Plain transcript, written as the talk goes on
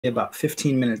about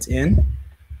 15 minutes in.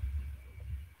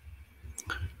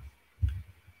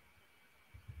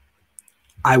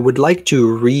 I would like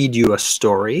to read you a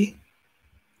story,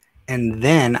 and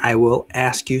then I will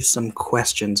ask you some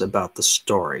questions about the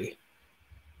story.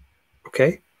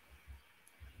 Okay?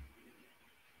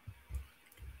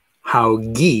 How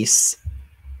geese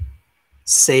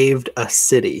saved a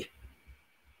city.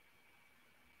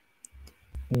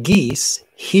 Geese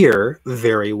hear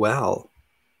very well.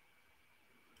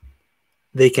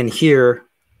 They can hear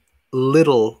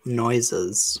little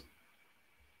noises.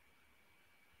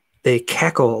 They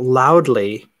cackle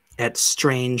loudly at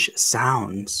strange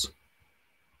sounds.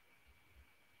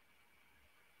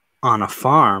 On a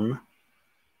farm,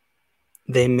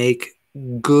 they make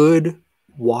good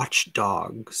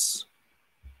watchdogs.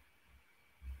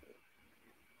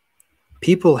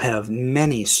 People have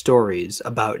many stories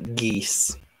about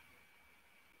geese.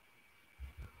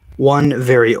 One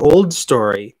very old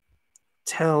story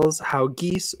tells how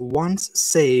geese once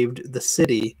saved the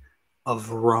city of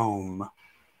Rome.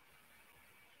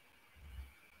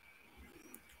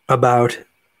 About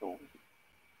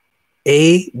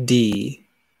AD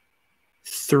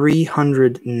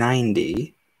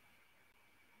 390,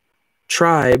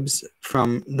 tribes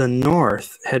from the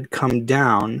north had come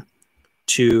down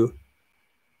to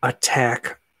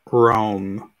attack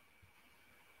Rome.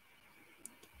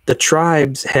 The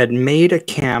tribes had made a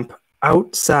camp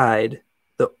outside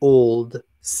the old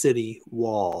city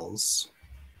walls.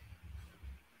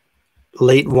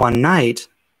 Late one night,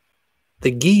 the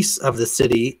geese of the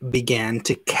city began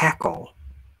to cackle.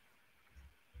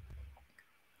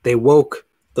 They woke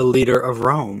the leader of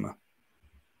Rome.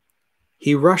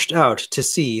 He rushed out to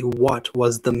see what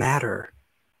was the matter.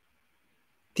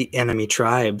 The enemy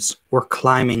tribes were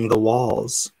climbing the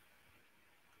walls.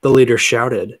 The leader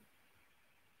shouted.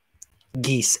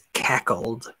 Geese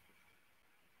cackled.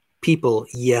 People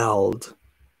yelled.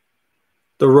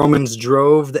 The Romans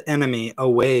drove the enemy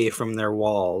away from their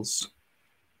walls.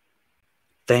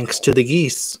 Thanks to the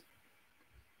geese,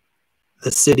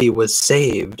 the city was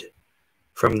saved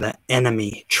from the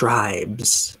enemy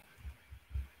tribes.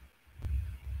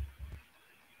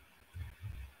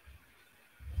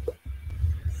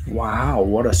 Wow,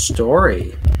 what a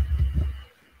story.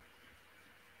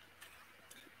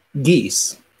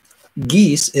 Geese.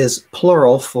 Geese is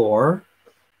plural for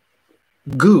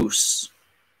goose,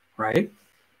 right?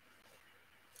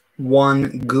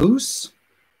 One goose,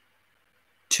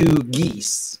 two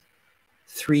geese,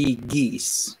 three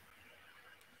geese.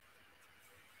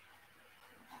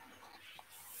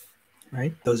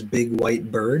 Right? Those big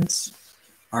white birds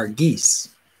are geese.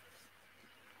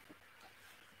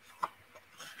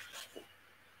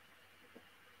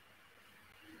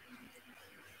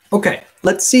 Okay,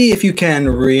 let's see if you can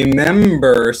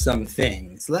remember some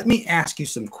things. Let me ask you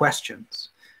some questions.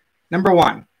 Number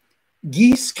one,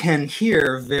 geese can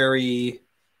hear very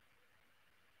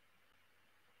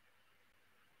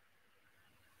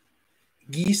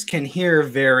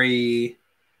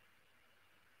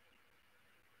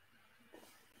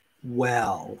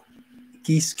well.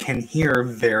 Geese can hear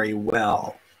very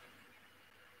well.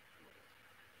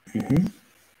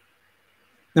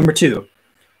 Number two,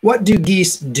 what do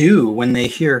geese do when they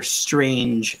hear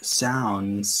strange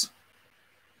sounds?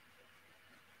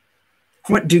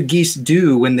 What do geese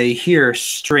do when they hear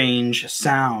strange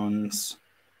sounds?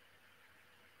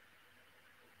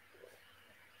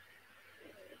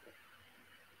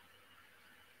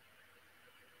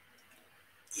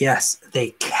 Yes,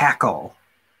 they cackle.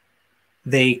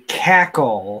 They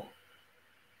cackle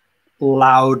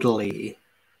loudly.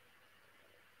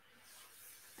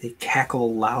 They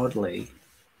cackle loudly.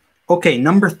 Okay,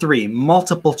 number three,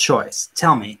 multiple choice.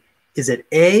 Tell me, is it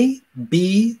A,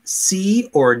 B, C,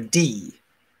 or D?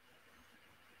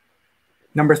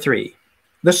 Number three,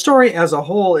 the story as a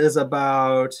whole is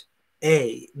about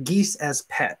A, geese as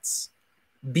pets.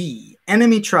 B,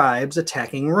 enemy tribes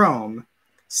attacking Rome.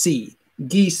 C,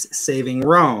 geese saving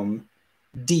Rome.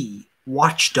 D,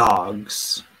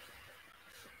 watchdogs.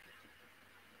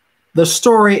 The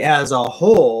story as a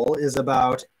whole is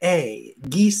about A,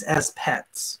 geese as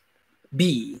pets.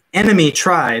 B, enemy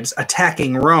tribes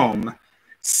attacking Rome.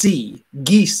 C,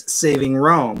 geese saving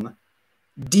Rome.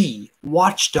 D,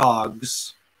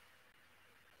 watchdogs.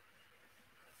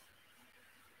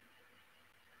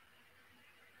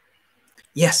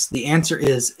 Yes, the answer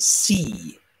is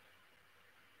C.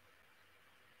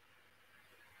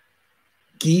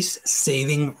 Geese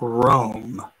saving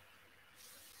Rome.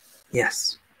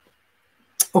 Yes.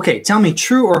 Okay, tell me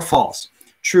true or false.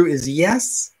 True is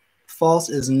yes, false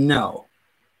is no.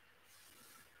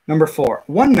 Number 4.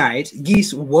 One night,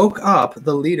 Geese woke up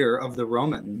the leader of the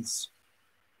Romans.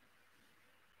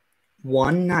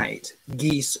 One night,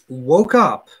 Geese woke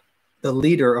up the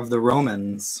leader of the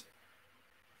Romans.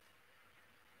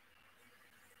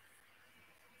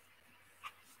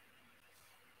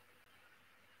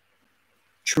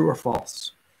 True or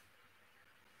false?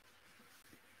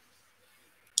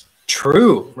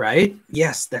 True, right?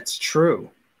 Yes, that's true.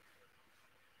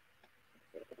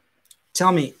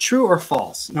 Tell me, true or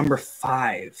false? Number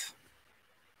 5.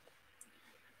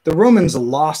 The Romans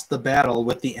lost the battle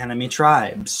with the enemy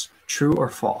tribes. True or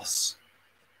false?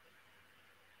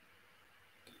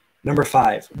 Number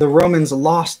 5. The Romans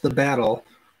lost the battle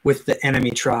with the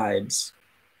enemy tribes.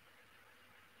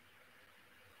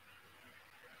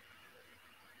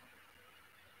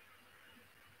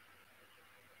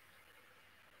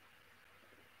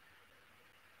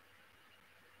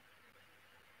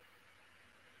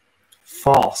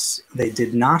 False. They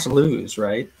did not lose,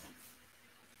 right?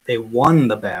 They won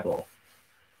the battle.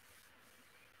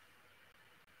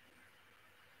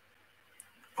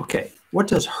 Okay, what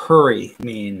does hurry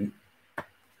mean?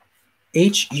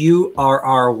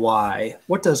 H-U-R-R-Y.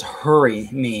 What does hurry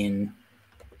mean?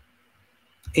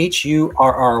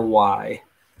 H-U-R-R-Y.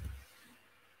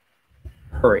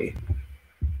 Hurry.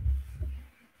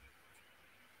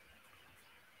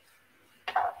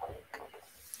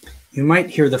 You might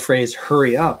hear the phrase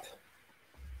hurry up.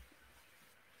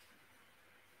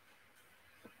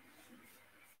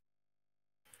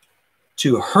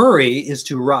 To hurry is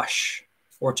to rush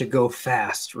or to go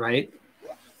fast, right?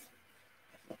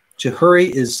 To hurry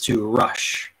is to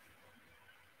rush.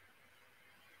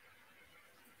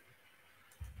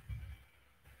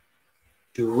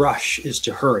 To rush is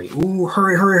to hurry. Ooh,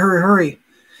 hurry, hurry, hurry, hurry.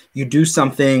 You do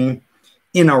something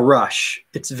in a rush.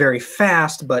 It's very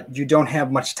fast, but you don't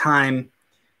have much time.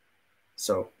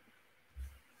 So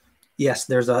yes,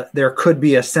 there could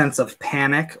be a sense of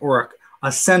panic or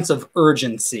a sense of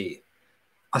urgency.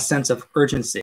 A sense of urgency.